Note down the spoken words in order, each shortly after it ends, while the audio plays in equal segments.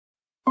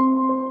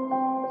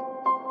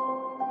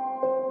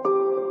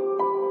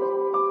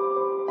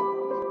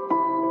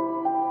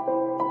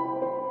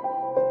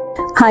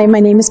Hi,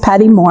 my name is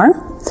Patti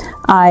Moore.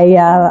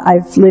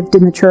 I've lived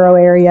in the Truro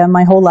area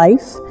my whole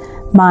life.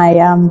 My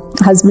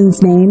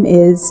husband's name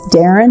is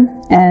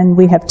Darren, and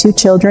we have 2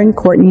 children,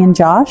 Courtney and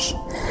Josh.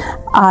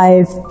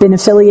 I've been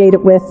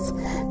affiliated with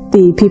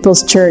the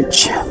People's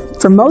Church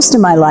for most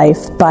of my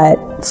life,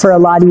 but for a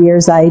lot of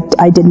years I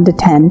didn't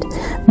attend.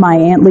 My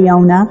Aunt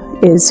Leona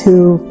is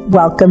who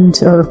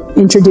welcomed or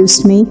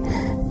introduced me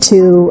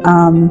to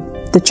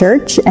the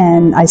church,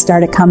 and I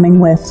started coming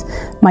with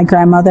my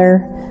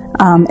grandmother,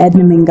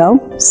 Edna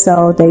Mingo.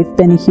 So they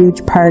were a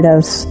huge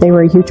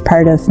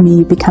part of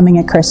me becoming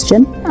a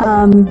Christian.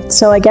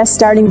 So I guess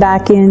starting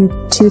back in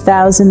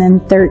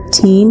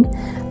 2013,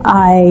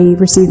 I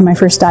received my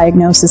first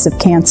diagnosis of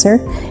cancer.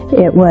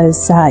 It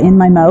was in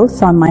my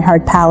mouth, on my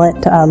hard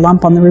palate, a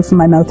lump on the roof of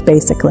my mouth,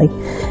 basically.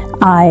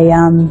 I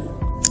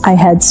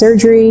had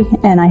surgery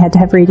and I had to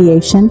have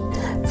radiation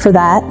for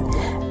that.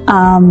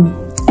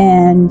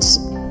 And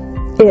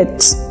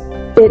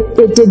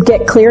it did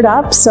get cleared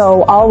up,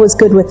 so all was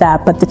good with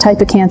that. But the type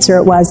of cancer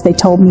it was, they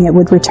told me it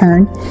would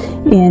return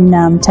in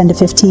 10 to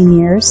 15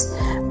 years.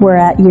 We're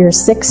at year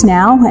 6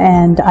 now,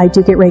 and I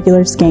do get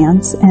regular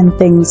scans, and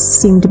things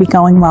seem to be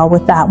going well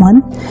with that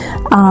one.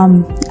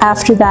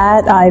 After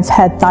that, I've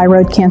had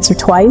thyroid cancer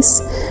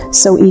twice,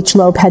 so each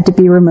lobe had to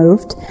be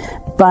removed.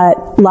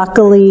 But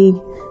luckily,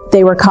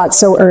 they were caught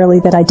so early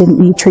that I didn't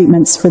need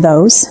treatments for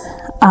those.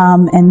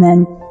 And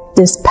then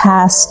this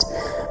past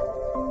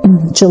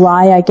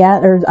July,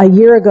 or a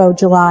year ago,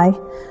 July,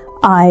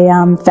 I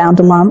found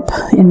a lump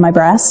in my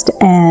breast,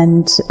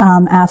 and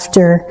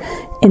after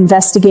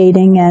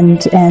investigating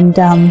and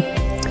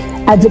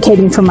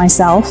advocating for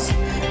myself,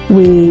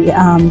 we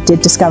did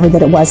discover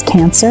that it was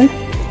cancer.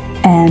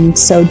 And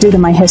so due to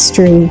my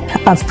history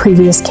of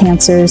previous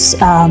cancers,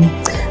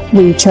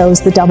 we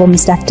chose the double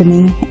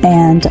mastectomy,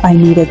 and I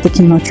needed the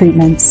chemo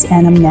treatments,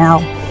 and I'm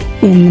now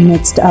in the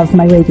midst of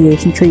my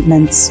radiation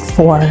treatments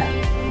for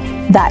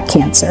that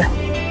cancer.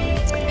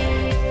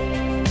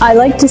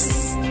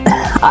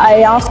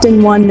 I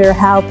often wonder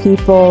how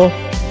people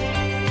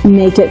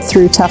make it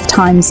through tough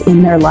times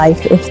in their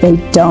life if they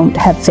don't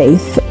have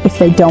faith, if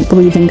they don't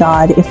believe in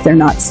God, if they're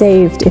not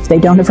saved, if they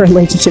don't have a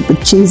relationship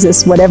with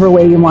Jesus, whatever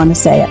way you want to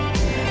say it.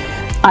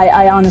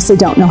 I honestly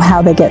don't know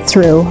how they get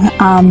through.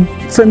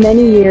 For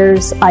many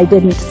years, I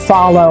didn't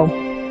follow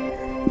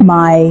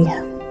my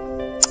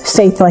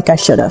faith like I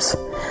should have.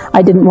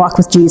 I didn't walk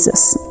with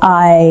Jesus.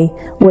 I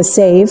was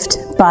saved,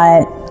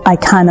 but I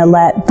kind of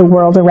let the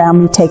world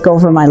around me take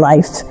over my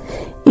life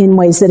in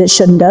ways that it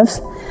shouldn't have.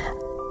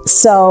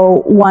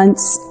 So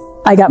once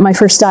I got my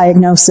first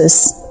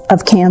diagnosis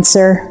of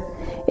cancer,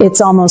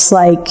 it's almost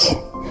like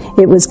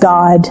it was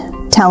God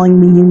telling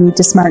me, you need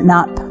to smarten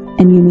up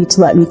and you need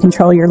to let me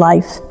control your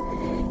life.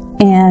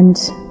 And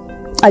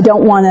I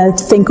don't want to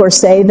think or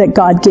say that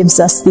God gives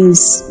us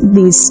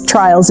these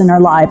trials in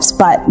our lives,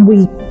 but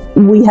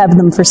we have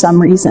them for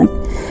some reason.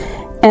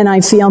 And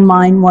I feel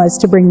mine was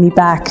to bring me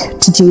back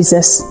to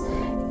Jesus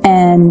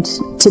and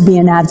to be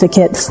an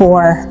advocate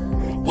for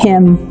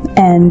Him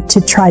and to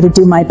try to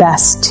do my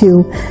best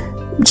to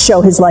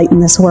show His light in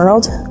this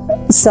world.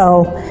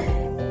 So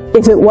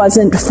if it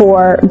wasn't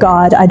for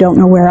God, I don't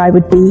know where I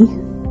would be.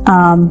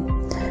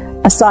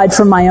 Aside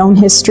from my own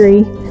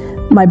history,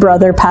 my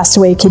brother passed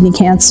away of kidney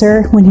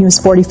cancer when he was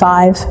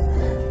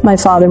 45. My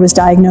father was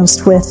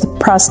diagnosed with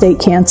prostate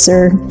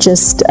cancer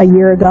just a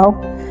year ago.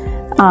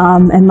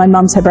 And my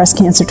mom's had breast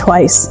cancer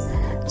twice.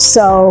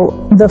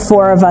 So the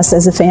 4 of us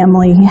as a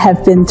family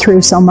have been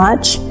through so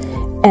much,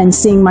 and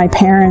seeing my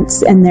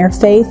parents and their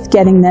faith,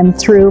 getting them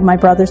through my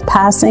brother's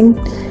passing,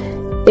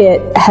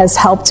 it has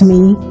helped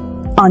me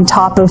on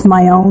top of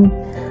my own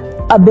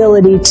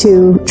ability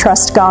to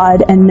trust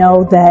God and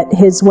know that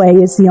His way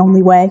is the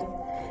only way,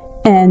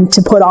 and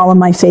to put all of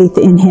my faith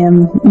in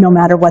Him no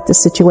matter what the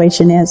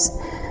situation is.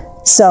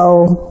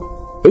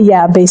 So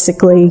yeah,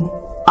 basically,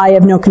 I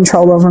have no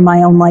control over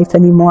my own life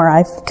anymore.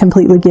 I've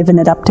completely given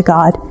it up to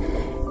God.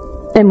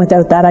 And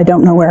without that, I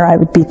don't know where I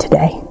would be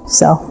today.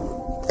 So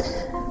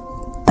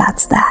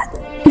that's that.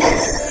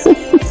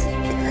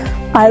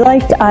 I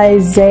like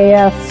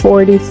Isaiah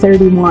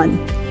 40:31.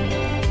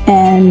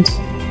 And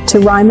to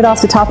rhyme it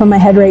off the top of my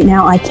head right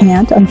now, I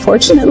can't,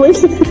 unfortunately.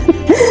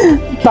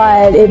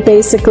 But it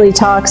basically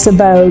talks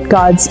about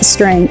God's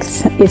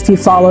strength if you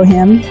follow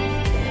Him.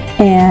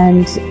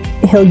 And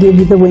He'll give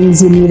you the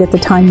wings you need at the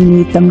time you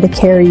need them to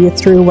carry you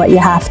through what you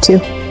have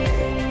to.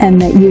 And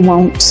that you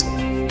won't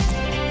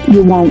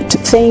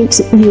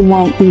faint, you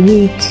won't be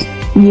weak,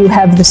 you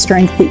have the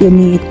strength that you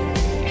need.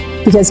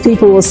 Because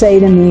people will say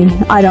to me,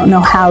 I don't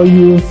know how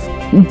you've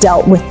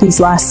dealt with these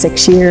last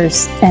 6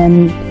 years,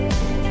 and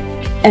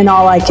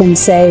all I can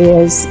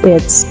say is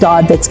it's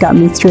God that's got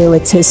me through,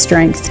 it's His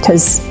strength,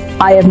 because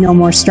I have no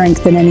more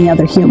strength than any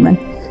other human.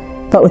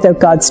 But without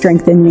God's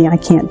strength in me, I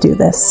can't do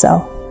this,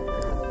 so.